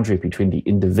the boundary between the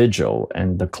individual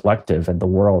and the collective and the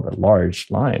world at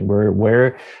large lie?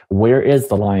 Where is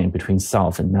the line between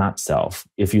self and not self?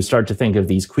 If you start to think of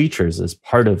these creatures as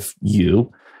part of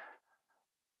you,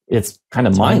 it's kind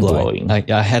of mind-blowing.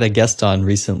 I had a guest on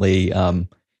recently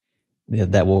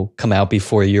that will come out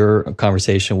before your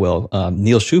conversation will.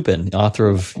 Neil Shupin, author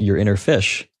of Your Inner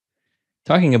Fish,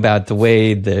 talking about the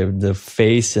way the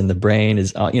face and the brain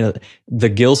is, the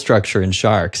gill structure in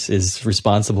sharks is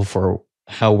responsible for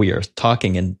how we are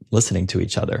talking and listening to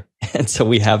each other. And so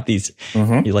we have these,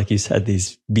 like you said,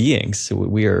 these beings. So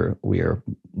we are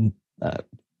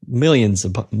millions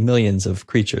of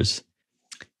creatures.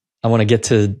 I want to get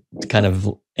to kind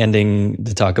of ending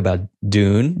to talk about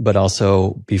Dune, but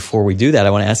also before we do that,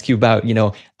 I want to ask you about,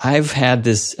 I've had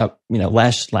this,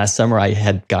 last summer I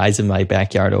had guys in my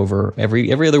backyard over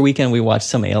every other weekend. We watched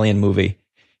some alien movie,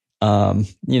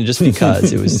 just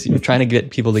because it was trying to get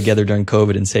people together during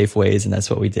COVID in safe ways, and that's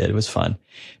what we did. It was fun.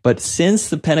 But since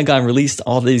the Pentagon released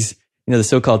all these, the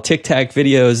so-called Tic Tac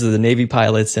videos of the Navy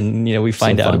pilots, and we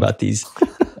find out about these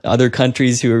other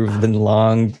countries who have been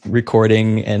long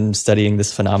recording and studying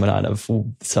this phenomenon of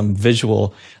some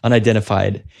visual,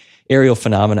 unidentified aerial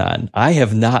phenomenon. I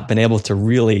have not been able to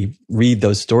really read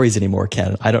those stories anymore,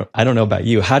 Ken. I don't know about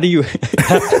you. How do you?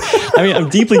 I mean, I'm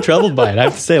deeply troubled by it. I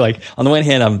have to say, on the one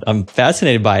hand, I'm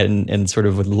fascinated by it and sort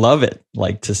of would love it,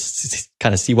 to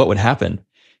kind of see what would happen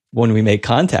when we make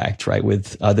contact, right,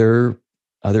 with other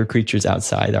creatures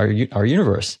outside our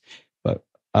universe.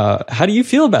 How do you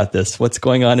feel about this? What's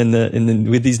going on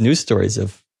with these news stories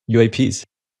of UAPs?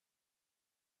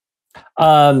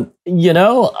 I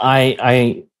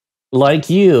like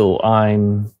you.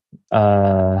 I'm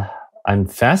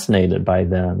fascinated by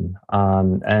them,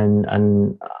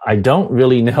 and I don't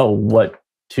really know what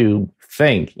to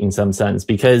think in some sense,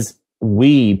 because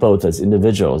we both as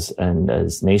individuals and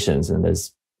as nations and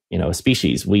as a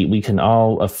species, we can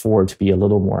all afford to be a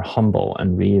little more humble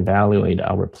and reevaluate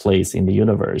our place in the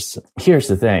universe. Here's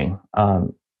the thing.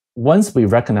 Once we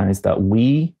recognize that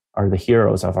we are the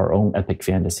heroes of our own epic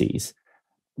fantasies,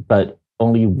 but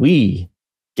only we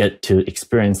get to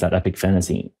experience that epic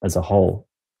fantasy as a whole,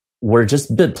 we're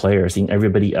just bit players in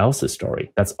everybody else's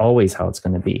story. That's always how it's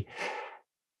going to be.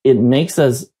 It makes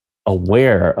us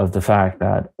aware of the fact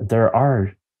that there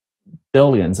are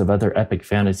billions of other epic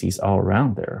fantasies all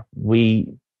around there.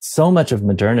 So much of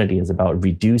modernity is about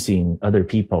reducing other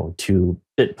people to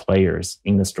bit players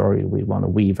in the story we want to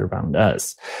weave around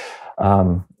us.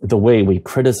 The way we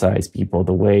criticize people,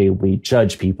 the way we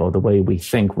judge people, the way we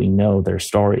think we know their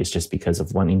stories just because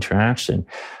of one interaction.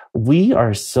 We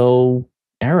are so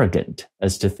arrogant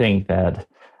as to think that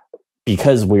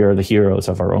because we are the heroes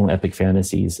of our own epic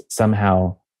fantasies,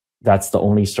 somehow that's the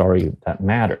only story that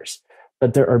matters.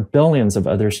 But there are billions of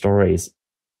other stories,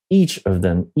 each of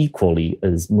them equally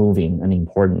as moving and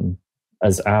important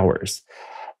as ours.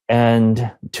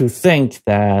 And to think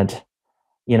that,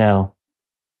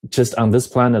 just on this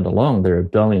planet alone, there are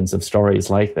billions of stories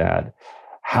like that.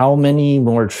 How many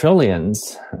more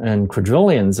trillions and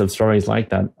quadrillions of stories like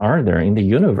that are there in the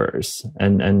universe?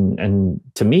 And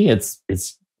to me,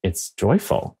 it's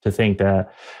joyful to think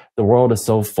that the world is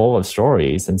so full of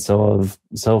stories and so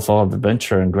full of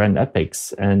adventure and grand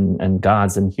epics and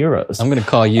gods and heroes. I'm going to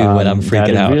call you when I'm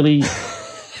freaking out. Really,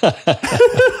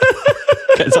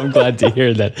 because I'm glad to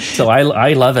hear that. So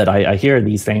I love it. I hear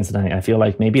these things, and I feel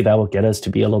like maybe that will get us to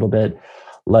be a little bit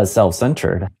less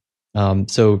self-centered.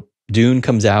 So Dune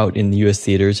comes out in the U.S.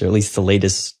 theaters, or at least the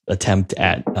latest attempt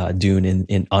at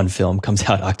Dune on film comes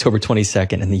out October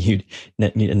 22nd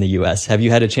in the U.S. Have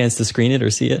you had a chance to screen it or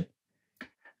see it?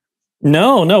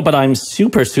 No, but I'm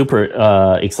super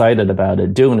excited about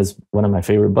it. Dune is one of my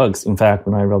favorite books. In fact,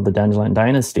 when I wrote the Dandelion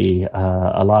Dynasty,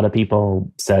 a lot of people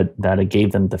said that it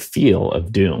gave them the feel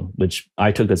of Dune, which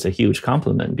I took as a huge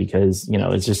compliment because,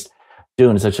 it's just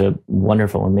Dune is such a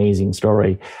wonderful, amazing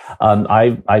story.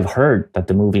 I've heard that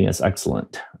the movie is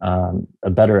excellent,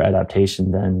 a better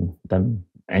adaptation than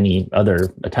any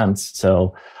other attempts.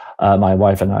 So my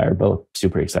wife and I are both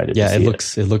super excited. Yeah, to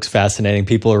see it looks fascinating.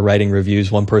 People are writing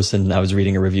reviews. One person I was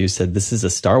reading a review said, "This is a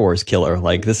Star Wars killer."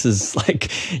 Like this is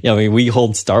like, we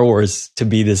hold Star Wars to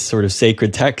be this sort of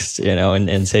sacred text,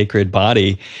 and sacred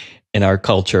body in our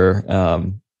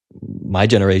culture. My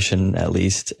generation, at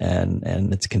least, and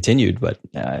it's continued. But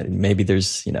maybe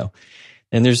there's,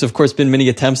 and there's of course been many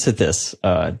attempts at this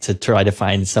to try to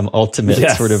find some ultimate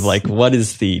sort of like, what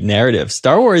is the narrative?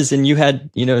 Star Wars, and you had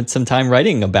some time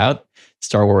writing about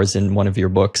Star Wars in one of your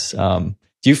books. Do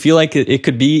you feel like it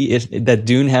could be that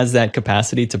Dune has that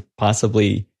capacity to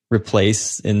possibly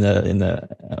replace in the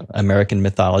American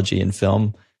mythology and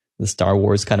film the Star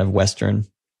Wars kind of Western?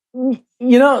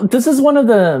 This is one of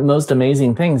the most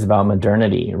amazing things about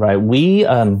modernity, right? We,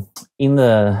 in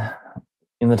the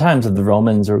times of the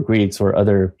Romans or Greeks or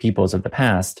other peoples of the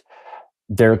past,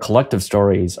 their collective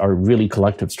stories are really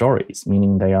collective stories,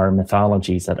 meaning they are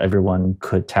mythologies that everyone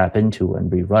could tap into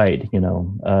and rewrite.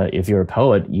 If you're a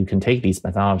poet, you can take these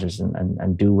mythologies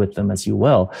and do with them as you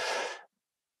will.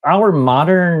 Our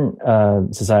modern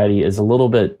society is a little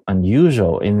bit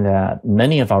unusual in that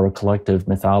many of our collective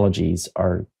mythologies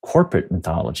are corporate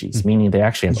mythologies, meaning they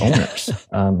actually have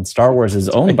owners. Star Wars is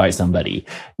owned by somebody.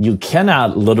 You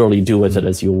cannot literally do with it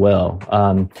as you will.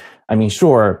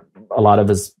 Sure, a lot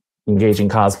of us engage in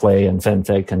cosplay and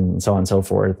fanfic and so on and so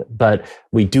forth, but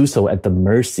we do so at the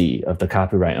mercy of the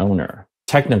copyright owner.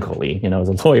 Technically, as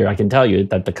a lawyer, I can tell you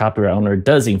that the copyright owner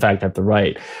does in fact have the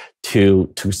right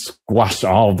to squash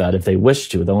all of that if they wish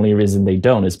to. The only reason they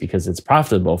don't is because it's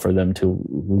profitable for them to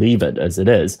leave it as it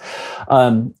is.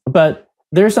 But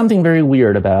there's something very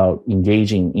weird about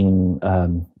engaging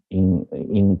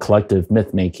in collective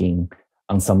myth making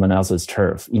on someone else's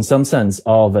turf. In some sense,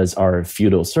 all of us are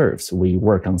feudal serfs. We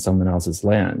work on someone else's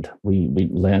land. We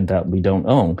land that we don't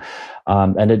own.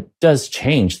 And it does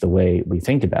change the way we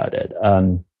think about it.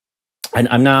 And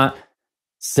I'm not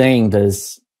saying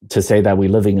this to say that we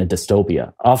live in a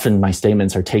dystopia. Often my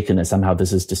statements are taken as somehow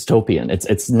this is dystopian.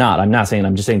 It's not. I'm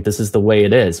just saying this is the way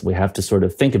it is. We have to sort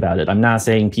of think about it. I'm not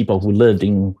saying people who lived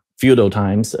in feudal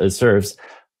times as serfs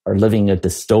are living a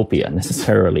dystopia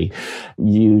necessarily.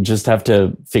 You just have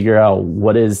to figure out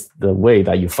what is the way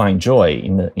that you find joy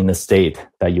in the state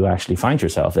that you actually find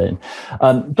yourself in.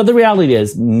 But the reality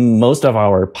is most of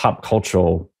our pop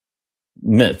cultural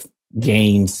myth,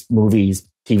 games, movies,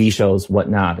 TV shows,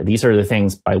 whatnot, these are the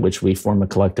things by which we form a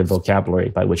collective vocabulary,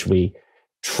 by which we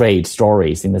trade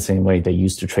stories in the same way they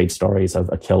used to trade stories of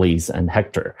Achilles and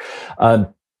Hector.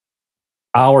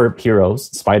 Our heroes,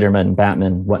 Spider-Man,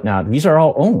 Batman, whatnot, these are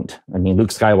all owned. Luke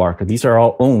Skywalker, these are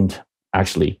all owned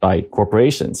actually by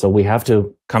corporations. So we have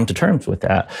to come to terms with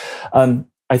that.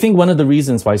 I think one of the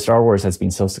reasons why Star Wars has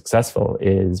been so successful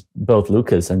is both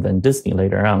Lucas and then Disney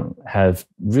later on have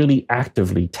really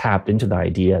actively tapped into the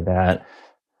idea that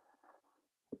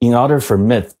in order for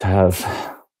myth to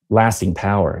have lasting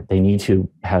power, they need to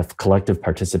have collective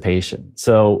participation.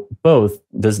 So both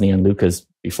Disney and Lucas,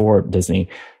 before Disney,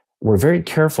 were very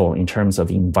careful in terms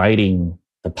of inviting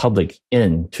the public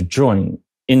in to join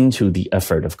into the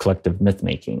effort of collective myth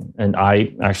making. And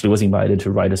I actually was invited to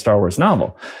write a Star Wars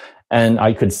novel. And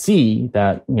I could see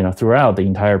that, throughout the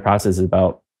entire process is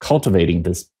about cultivating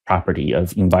this property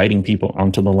of inviting people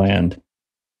onto the land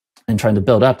and trying to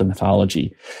build up the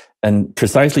mythology. And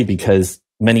precisely because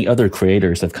many other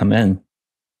creators have come in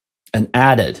and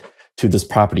added to this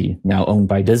property now owned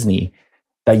by Disney,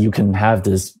 that you can have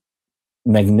this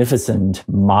magnificent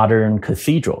modern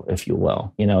cathedral, if you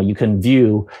will. You can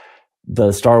view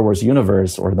the Star Wars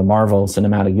universe or the Marvel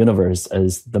Cinematic Universe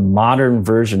as the modern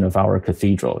version of our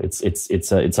cathedral.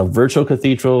 It's a virtual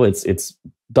cathedral. It's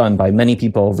done by many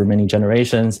people over many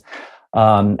generations,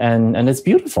 and it's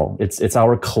beautiful. It's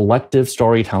our collective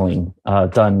storytelling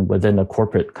done within a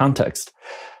corporate context.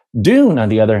 Dune, on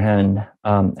the other hand,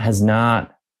 has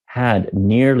not had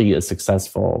nearly as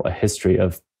successful a history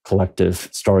of collective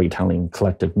storytelling,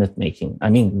 collective myth making. I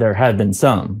mean, there have been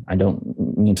some. I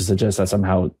don't mean to suggest that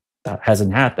somehow that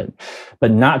hasn't happened,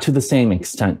 but not to the same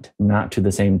extent, not to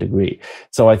the same degree.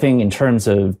 So I think in terms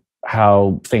of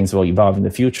how things will evolve in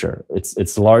the future,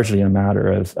 it's largely a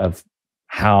matter of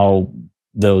how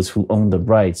those who own the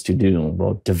rights to Dune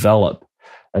will develop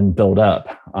and build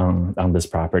up on this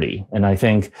property. And I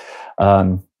think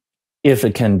if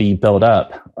it can be built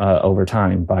up over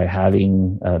time by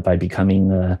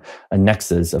becoming a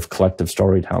nexus of collective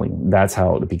storytelling, that's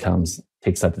how it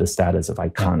takes up the status of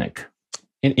iconic.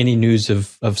 Any news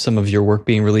of some of your work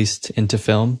being released into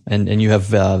film? And you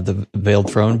have the Veiled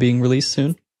Throne being released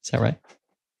soon? Is that right?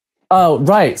 Oh,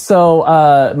 right. So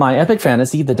my epic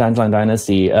fantasy, the Dandelion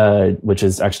Dynasty, which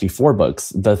is actually 4 books,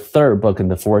 the 3rd book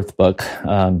and the 4th book,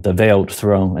 the Veiled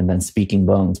Throne and then Speaking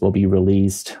Bones, will be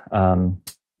released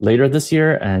later this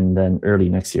year and then early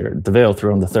next year. The Veiled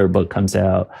Throne, the 3rd book, comes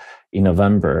out in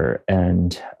November,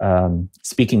 and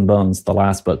Speaking Bones, the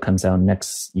last book, comes out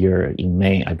next year in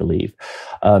May, I believe.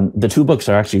 The 2 books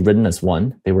are actually written as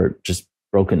one. They were just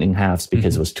broken in halves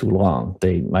because it was too long.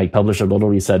 My publisher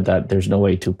literally said that there's no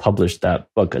way to publish that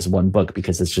book as one book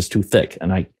because it's just too thick,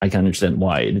 and I can understand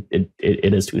why it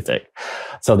is too thick.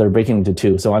 So they're breaking into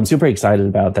 2. So I'm super excited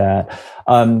about that.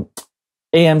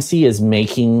 AMC is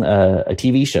making a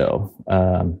TV show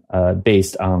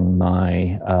based on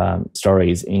my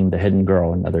stories in The Hidden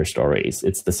Girl and other stories.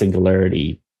 It's the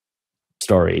Singularity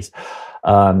stories.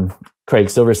 Craig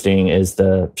Silverstein is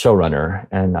the showrunner,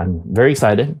 and I'm very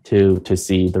excited to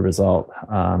see the result.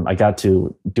 I got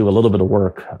to do a little bit of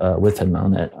work with him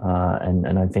on it,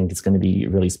 and I think it's going to be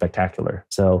really spectacular.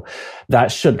 So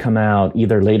that should come out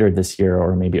either later this year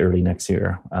or maybe early next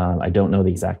year. I don't know the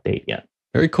exact date yet.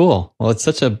 Very cool. Well, it's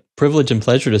such a privilege and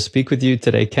pleasure to speak with you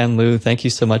today, Ken Liu. Thank you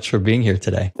so much for being here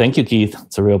today. Thank you, Keith.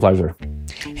 It's a real pleasure.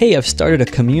 Hey, I've started a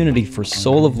community for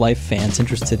Soul of Life fans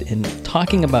interested in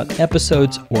talking about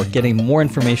episodes or getting more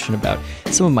information about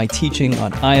some of my teaching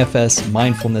on IFS,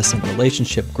 mindfulness, and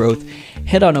relationship growth.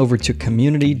 Head on over to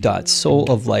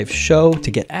community.souloflifeshow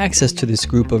to get access to this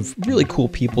group of really cool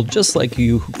people just like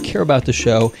you who care about the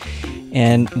show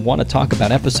and want to talk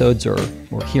about episodes or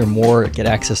hear more, get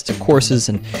access to courses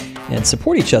and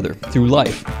support each other through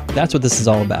life. That's what this is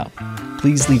all about.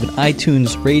 Please leave an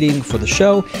iTunes rating for the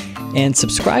show and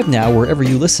subscribe now wherever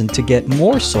you listen to get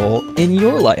more soul in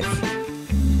your life.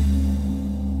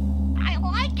 I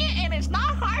like it and it's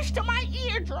not harsh to my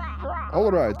eardrum. All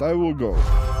right, I will go.